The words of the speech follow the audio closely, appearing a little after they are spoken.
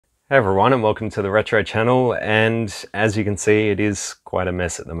Hey everyone, and welcome to the Retro Channel. And as you can see, it is quite a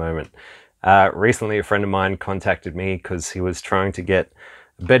mess at the moment. Recently a friend of mine contacted me because he was trying to get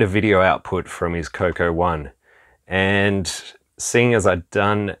better video output from his CoCo1, and seeing as I'd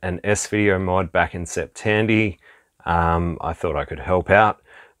done an S-Video mod back in SepTANDY, I thought I could help out.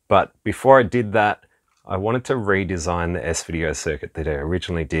 But before I did that, I wanted to redesign the S-Video circuit that I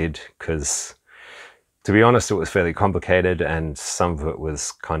originally did, because to be honest, it was fairly complicated and some of it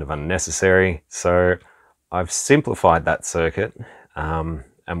was kind of unnecessary. So I've simplified that circuit, and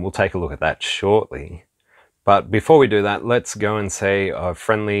we'll take a look at that shortly. But before we do that, let's go and say a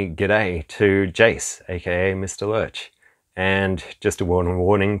friendly g'day to Jace, aka Mr. Lurch. And just a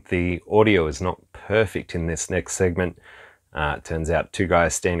warning, the audio is not perfect in this next segment. It turns out two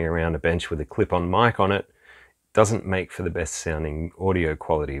guys standing around a bench with a clip-on mic on it doesn't make for the best sounding audio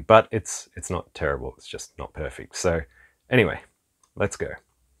quality, but it's not terrible, it's just not perfect. So anyway, let's go.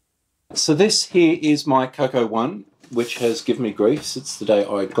 So this here is my CoCo1, which has given me grief since the day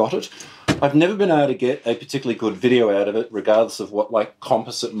I got it. I've never been able to get a particularly good video out of it, regardless of what like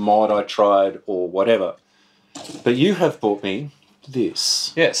composite mod I tried or whatever. But you have bought me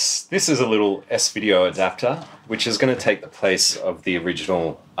this. Yes, this is a little S-Video adapter, which is going to take the place of the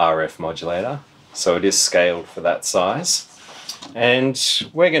original RF modulator. So it is scaled for that size. And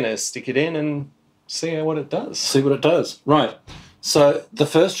we're going to stick it in and see what it does. See what it does. Right. So the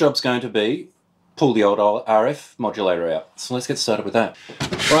first job's going to be pull the old RF modulator out. So let's get started with that.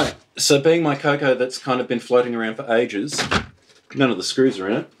 Right. So being my CoCo that's kind of been floating around for ages, none of the screws are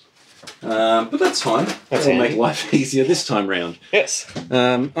in it. But that's fine. That'll make life easier this time round. Yes.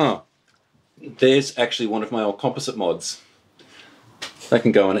 Oh, there's actually one of my old composite mods. They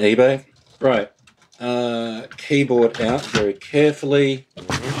can go on eBay. Right. Keyboard out very carefully.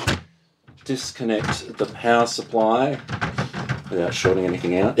 Disconnect the power supply without shorting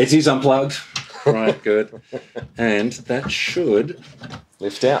anything out. It is unplugged. Right, good. And that should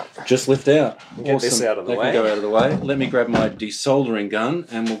Lift out. just lift out. Get this out of the way. That can go out of the way. Let me grab my desoldering gun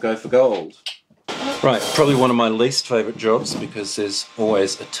and we'll go for gold. Right, probably one of my least favourite jobs because there's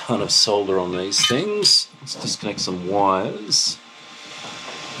always a ton of solder on these things. Let's disconnect some wires.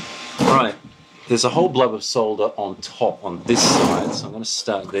 Right. There's a whole blob of solder on top on this side, so I'm going to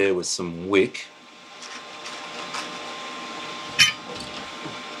start there with some wick.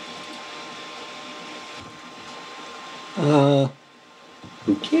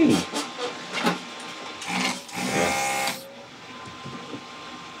 Okay.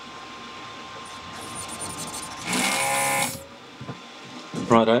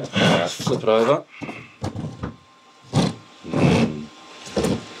 Righto, flip it over.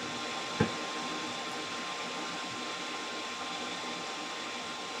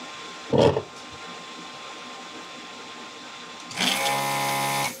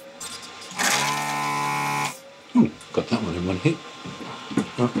 Got that one in one hit.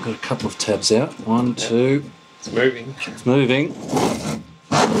 Oh, got a couple of tabs out. One, two. It's moving. It's moving.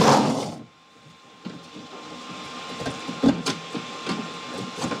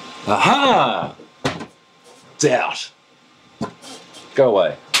 Aha! It's out. Go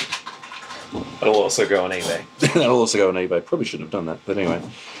away. It'll also go on eBay. That'll also go on eBay. Probably shouldn't have done that, but anyway.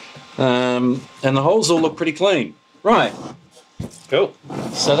 And the holes all look pretty clean. Right. Cool.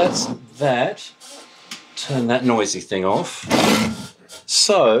 So that's that. Turn that noisy thing off.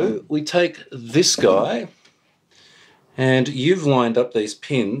 So we take this guy, and you've lined up these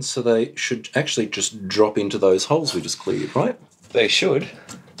pins so they should actually just drop into those holes we just cleared, right? They should.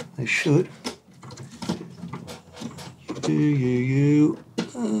 They should. We're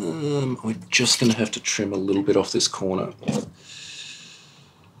just going to have to trim a little bit off this corner.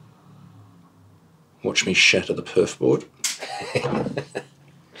 Watch me shatter the perf board.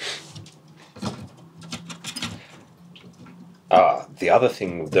 The other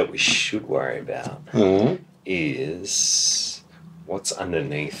thing that we should worry about is what's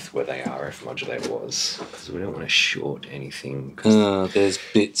underneath where the RF modulator was, because we don't want to short anything. There's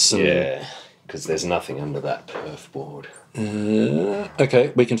bits. Yeah, because there's nothing under that perf board.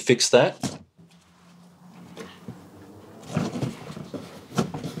 Okay, we can fix that.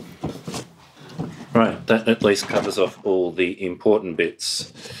 Right, that at least covers off all the important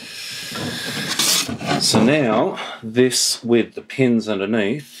bits. So now, this with the pins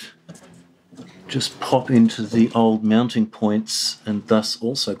underneath, just pop into the old mounting points and thus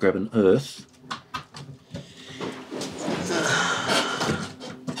also grab an earth.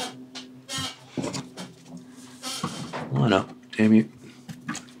 Line up, damn you.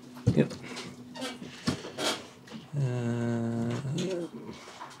 Yep.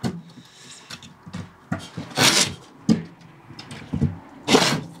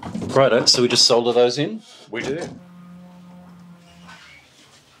 Righto, so we just solder those in? We do.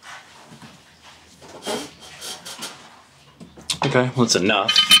 Okay, well, it's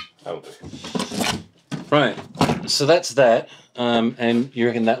enough. Oh. Right, so that's that. And you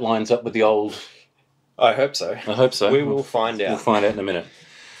reckon that lines up with the old... I hope so. I hope so. We will find out. We'll find out in a minute.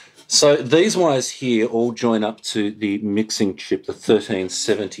 So these wires here all join up to the mixing chip, the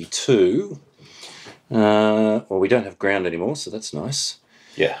 1372. Well, we don't have ground anymore, so that's nice.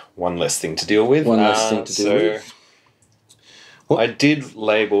 Yeah, one less thing to deal with. One less thing to deal with. I did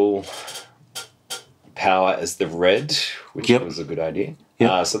label power as the red, which was a good idea.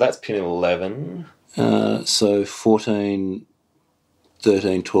 Yep. So that's pin 11. So 14,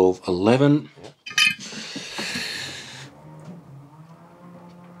 13, 12, 11. Yep.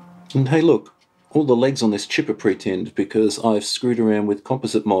 And hey, look, all the legs on this chip are pre-tinned because I've screwed around with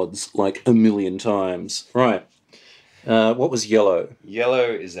composite mods like a million times. Right. What was yellow? Yellow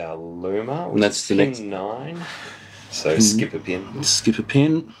is our luma, which and that's is the pin next 9. So skip a pin. Skip a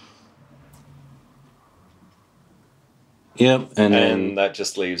pin. Yep, and then that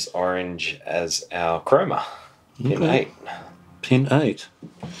just leaves orange as our chroma. Pin 8. Pin 8.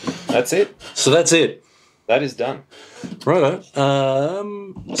 That's it. So that's it. That is done. Righto.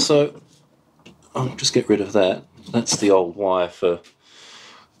 So I'll just get rid of that. That's the old wire for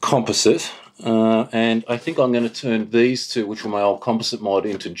composite. And I think I'm going to turn these two, which were my old composite mod,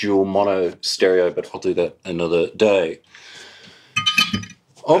 into dual mono stereo, but I'll do that another day.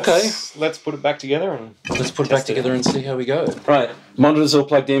 Okay. Let's put it back together and let's put it back together and see how we go. Right. Monitor's all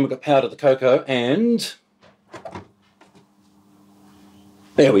plugged in. We've got power to the CoCo, and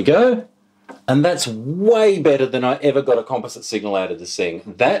there we go. And that's way better than I ever got a composite signal out of this thing.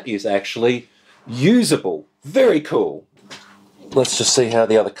 That is actually usable. Very cool. Let's just see how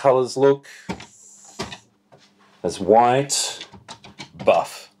the other colours look. There's white,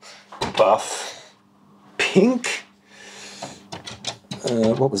 buff, pink.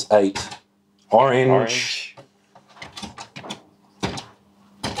 What was 8? Orange.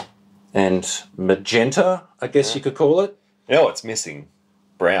 And magenta, I guess you could call it. You know what's missing?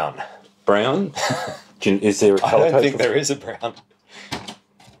 Brown. Brown? Is there a colour? I don't think there is a brown.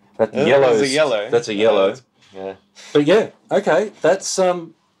 That yellow is a yellow. That's a yellow. Yeah. But yeah, okay. That's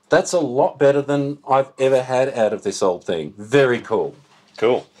a lot better than I've ever had out of this old thing. Very cool.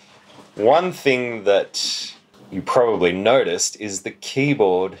 Cool. One thing that you probably noticed is the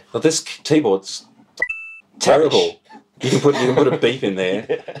keyboard. Well, this keyboard's terrible. You can put a beep in there.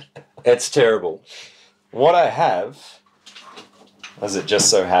 Yeah. It's terrible. What I have, as it just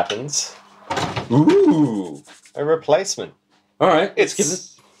so happens, a replacement. All right,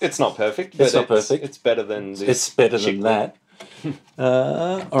 it's not perfect. It's not perfect. It's better than this. It's better than that.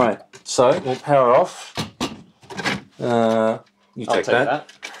 All right, so we'll power off. You take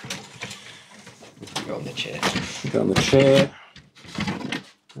that. Go on the chair. Go on the chair.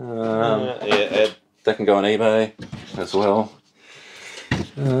 That can go on eBay as well.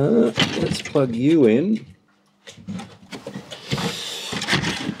 Let's plug you in.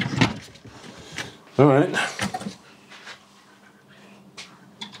 All right.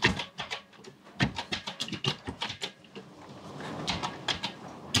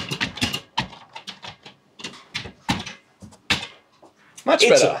 Much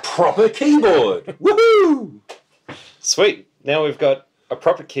It's better. a proper keyboard. Woohoo! Sweet. Now we've got a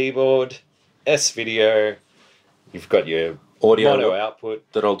proper keyboard, S-Video. You've got your audio mono output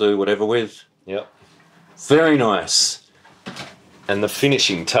that I'll do whatever with. Yep. Very nice. And the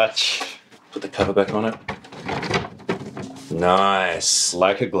finishing touch. Put the cover back on it. Nice.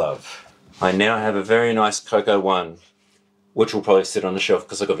 Like a glove. I now have a very nice CoCo1, which will probably sit on the shelf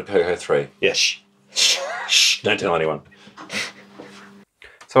because I got a CoCo3. Yes. Shh. Don't tell anyone.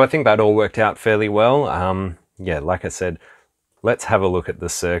 So I think that all worked out fairly well. Yeah, like I said, let's have a look at the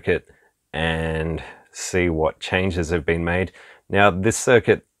circuit and see what changes have been made. Now, this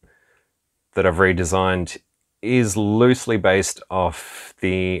circuit that I've redesigned is loosely based off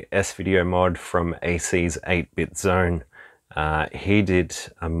the S-Video mod from AC's 8-bit zone. He did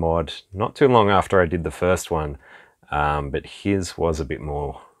a mod not too long after I did the first one, but his was a bit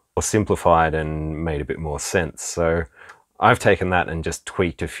more simplified and made a bit more sense. So I've taken that and just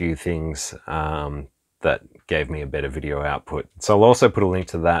tweaked a few things that gave me a better video output. So I'll also put a link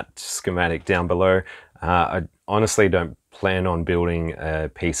to that schematic down below. I honestly don't plan on building a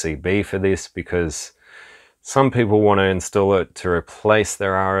PCB for this because some people want to install it to replace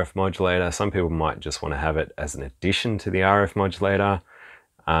their RF modulator. Some people might just want to have it as an addition to the RF modulator.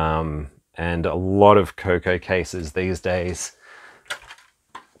 And a lot of CoCo cases these days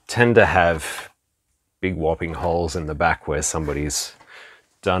tend to have big whopping holes in the back where somebody's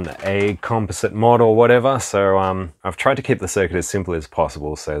done a composite mod or whatever. So I've tried to keep the circuit as simple as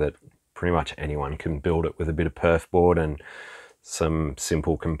possible so that pretty much anyone can build it with a bit of perf board and some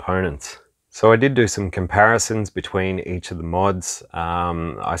simple components. So I did do some comparisons between each of the mods.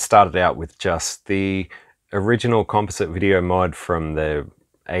 I started out with just the original composite video mod from the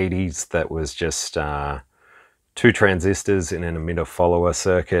 80s that was just 2 transistors in an emitter follower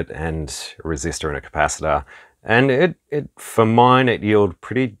circuit and a resistor and a capacitor. And for mine, it yielded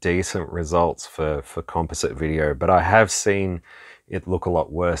pretty decent results for composite video, but I have seen it look a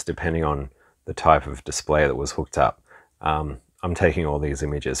lot worse depending on the type of display that was hooked up. I'm taking all these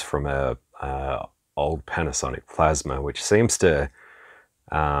images from a old Panasonic plasma, which seems to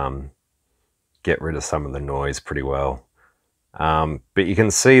get rid of some of the noise pretty well. But you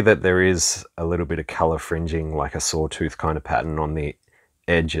can see that there is a little bit of color fringing, like a sawtooth kind of pattern on the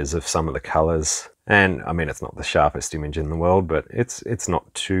edges of some of the colors. And I mean, it's not the sharpest image in the world, but it's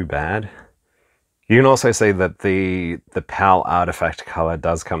not too bad. You can also see that the PAL artifact color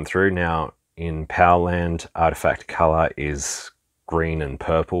does come through. Now, in PAL land, artifact color is green and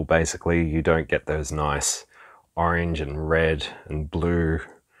purple, basically. You don't get those nice orange and red and blue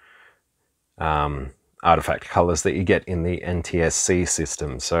artifact colors that you get in the NTSC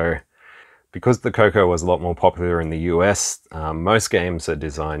system. So because the CoCo was a lot more popular in the US, most games are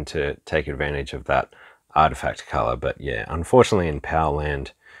designed to take advantage of that artifact color. But yeah, unfortunately in PAL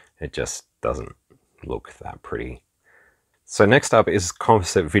land, it just doesn't look that pretty. So next up is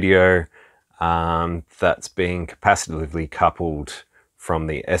composite video that's being capacitively coupled from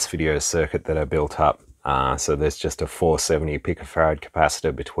the S-Video circuit that I built up. So there's just a 470 picofarad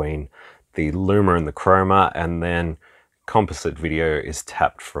capacitor between the luma and the chroma, and then composite video is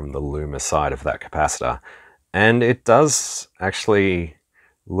tapped from the luma side of that capacitor. And it does actually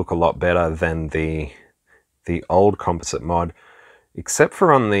look a lot better than the old composite mod, except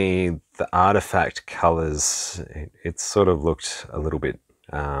for on the artifact colors. It sort of looked a little bit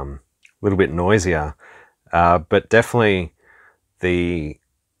noisier, but definitely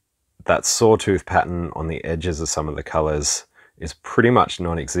that sawtooth pattern on the edges of some of the colors is pretty much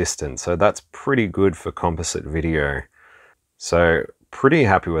non-existent. So that's pretty good for composite video. So pretty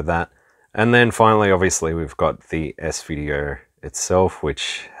happy with that. And then finally, obviously, we've got the S-Video itself,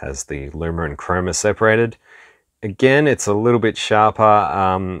 which has the luma and chroma separated. Again, it's a little bit sharper.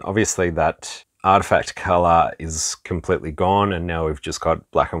 Obviously, that artifact color is completely gone, and now we've just got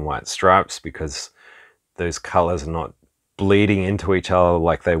black and white stripes because those colors are not bleeding into each other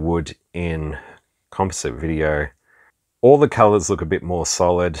like they would in composite video. All the colors look a bit more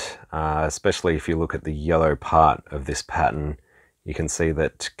solid, especially if you look at the yellow part of this pattern. You can see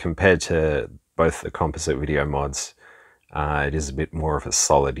that compared to both the composite video mods, it is a bit more of a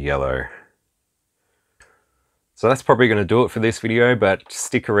solid yellow. So that's probably going to do it for this video, but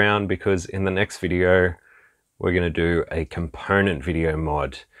stick around because in the next video, we're going to do a component video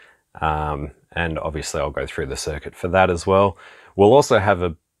mod. And obviously I'll go through the circuit for that as well. We'll also have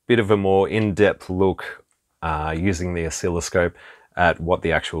a bit of a more in-depth look using the oscilloscope at what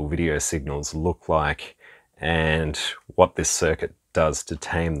the actual video signals look like and what this circuit does to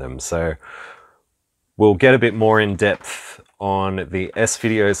tame them. So we'll get a bit more in depth on the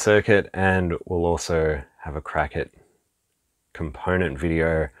S-Video circuit, and we'll also have a crack at component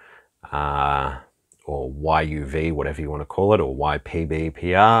video or YUV, whatever you want to call it, or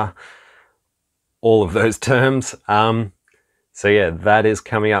YPBPR, all of those terms. So yeah, that is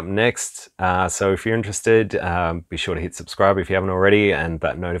coming up next. So if you're interested, be sure to hit subscribe if you haven't already, and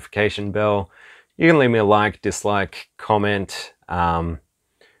that notification bell. You can leave me a like, dislike, comment.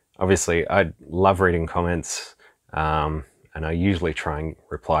 Obviously, I love reading comments, and I usually try and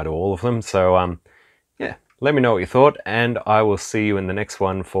reply to all of them. So yeah, let me know what you thought, and I will see you in the next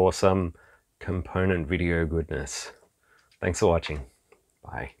one for some component video goodness. Thanks for watching.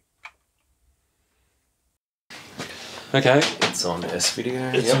 Bye. Okay. It's on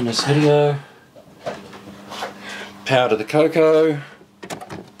S-Video. It's on S-Video. Power to the CoCo.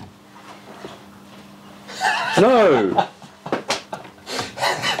 No!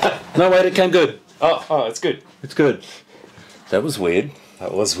 No, wait, it came good. Oh, it's good. It's good. That was weird.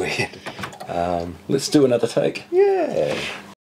 That was weird. Let's do another take. Yeah.